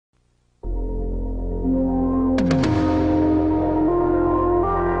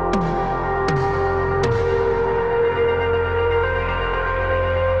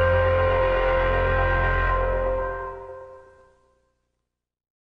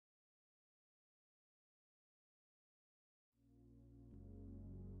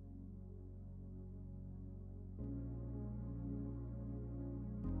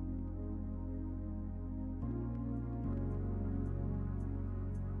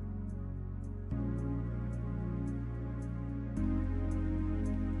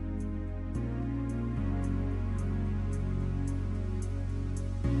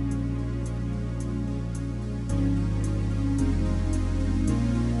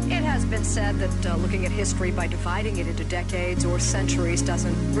has been said that looking at history by dividing it into decades or centuries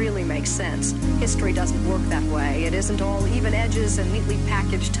doesn't really make sense. History doesn't work that way. It isn't all even edges and neatly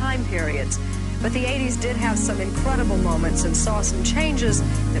packaged time periods. But the 80s did have some incredible moments and saw some changes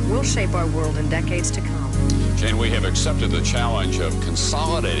that will shape our world in decades to come. Jane, we have accepted the challenge of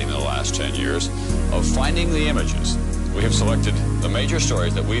consolidating the last 10 years, of finding the images. We have selected the major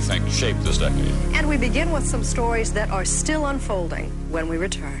stories that we think shaped this decade. And we begin with some stories that are still unfolding when we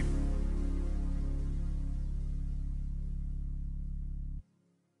return.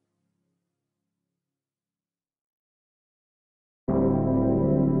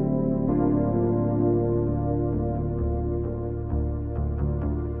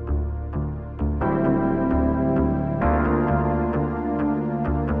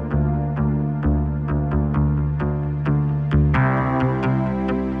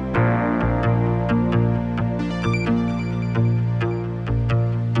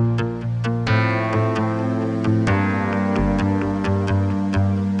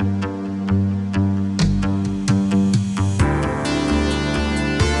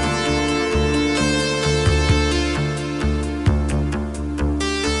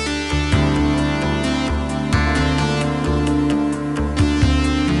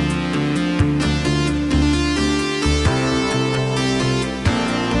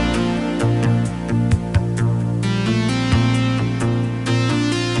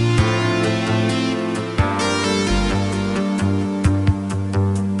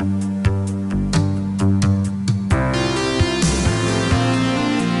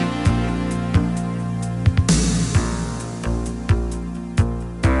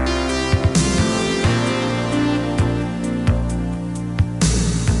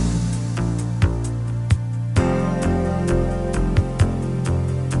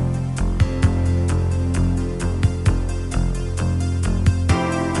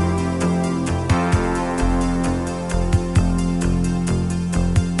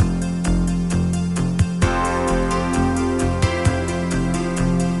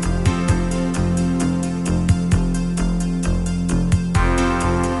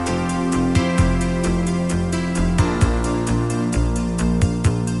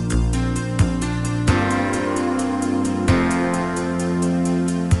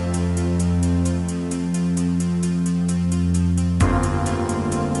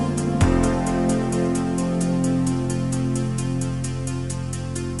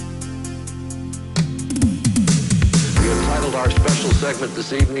 Segment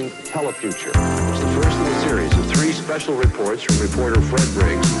this evening, Telefuture. It's the first in a series of 3 special reports from reporter Fred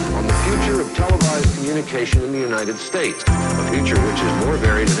Briggs on the future of televised communication in the United States, a future which is more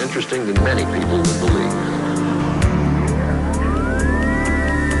varied and interesting than many people would believe.